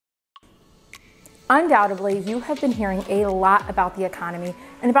Undoubtedly, you have been hearing a lot about the economy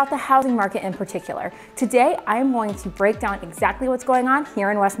and about the housing market in particular. Today, I am going to break down exactly what's going on here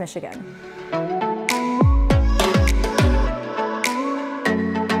in West Michigan.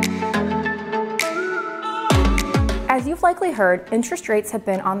 As you've likely heard, interest rates have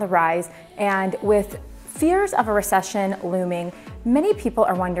been on the rise, and with fears of a recession looming, many people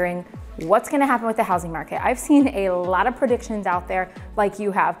are wondering, what's going to happen with the housing market? I've seen a lot of predictions out there like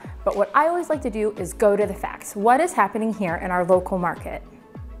you have, but what I always like to do is go to the facts. What is happening here in our local market?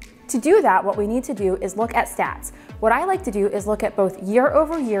 To do that, what we need to do is look at stats. What I like to do is look at both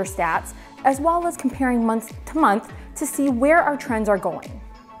year-over-year stats as well as comparing month to month to see where our trends are going.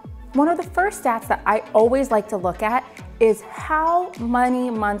 One of the first stats that I always like to look at is how many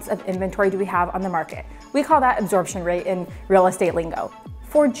months of inventory do we have on the market. We call that absorption rate in real estate lingo.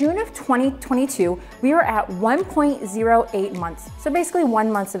 For June of 2022, we were at 1.08 months, so basically 1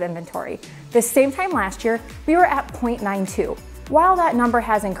 month of inventory. The same time last year, we were at 0.92. While that number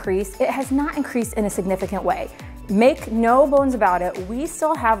has increased, it has not increased in a significant way. Make no bones about it, we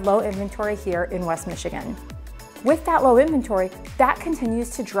still have low inventory here in West Michigan. With that low inventory, that continues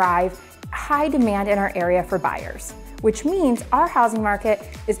to drive high demand in our area for buyers, which means our housing market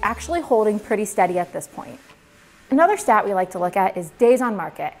is actually holding pretty steady at this point. Another stat we like to look at is days on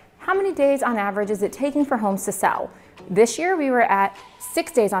market. How many days on average is it taking for homes to sell? This year we were at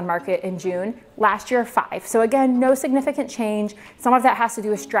 6 days on market in June, last year 5. So again, no significant change. Some of that has to do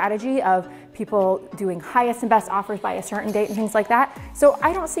with strategy of people doing highest and best offers by a certain date and things like that. So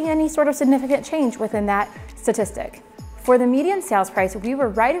I don't see any sort of significant change within that statistic. For the median sales price, we were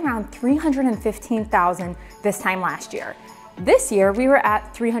right around $315,000 this time last year. This year we were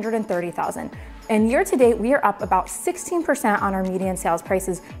at $330,000. And year to date, we are up about 16% on our median sales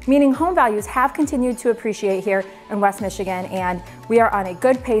prices, meaning home values have continued to appreciate here in West Michigan, and we are on a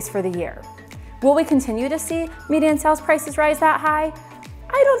good pace for the year. Will we continue to see median sales prices rise that high?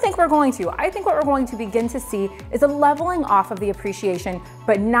 I don't think we're going to. I think what we're going to begin to see is a leveling off of the appreciation,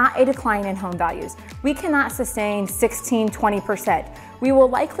 but not a decline in home values. We cannot sustain 16, 20%. We will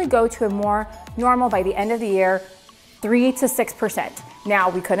likely go to a more normal, by the end of the year, 3 to 6%.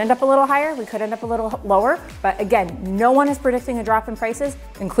 Now, we could end up a little higher, we could end up a little lower, but again, no one is predicting a drop in prices,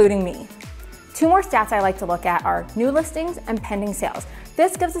 including me. 2 more stats I like to look at are new listings and pending sales.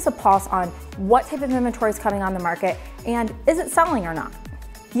 This gives us a pulse on what type of inventory is coming on the market and is it selling or not.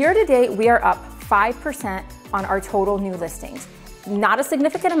 Year to date, we are up 5% on our total new listings. Not a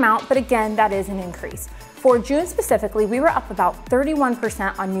significant amount, but again, that is an increase. For June specifically, we were up about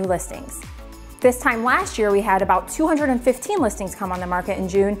 31% on new listings. This time last year, we had about 215 listings come on the market in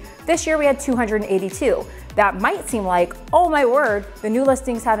June. This year, we had 282. That might seem like, oh my word, the new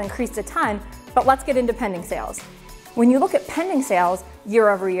listings have increased a ton, but let's get into pending sales. When you look at pending sales year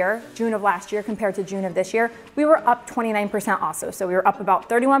over year, June of last year compared to June of this year, we were up 29% also. So we were up about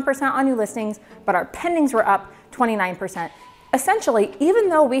 31% on new listings, but our pendings were up 29%. Essentially, even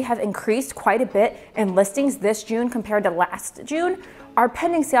though we have increased quite a bit in listings this June compared to last June, our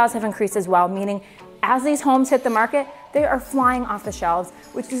pending sales have increased as well, meaning as these homes hit the market, they are flying off the shelves,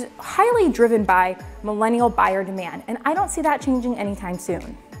 which is highly driven by millennial buyer demand, and I don't see that changing anytime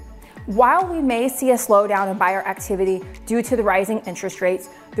soon. While we may see a slowdown in buyer activity due to the rising interest rates,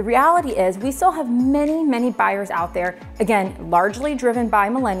 the reality is we still have many buyers out there, again, largely driven by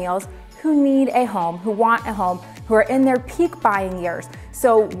millennials, who need a home, who want a home, who are in their peak buying years.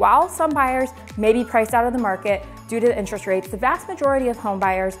 So while some buyers may be priced out of the market due to the interest rates, the vast majority of home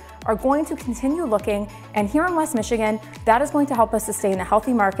buyers are going to continue looking, and here in West Michigan, that is going to help us sustain a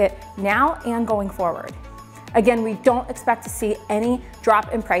healthy market now and going forward. Again, we don't expect to see any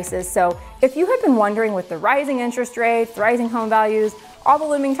drop in prices, so if you had been wondering with the rising interest rates, rising home values, all the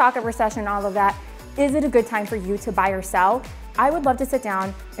looming talk of recession, all of that, is it a good time for you to buy or sell? I would love to sit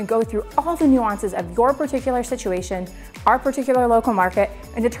down and go through all the nuances of your particular situation, our particular local market,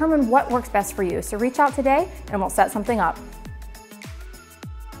 and determine what works best for you. So reach out today and we'll set something up.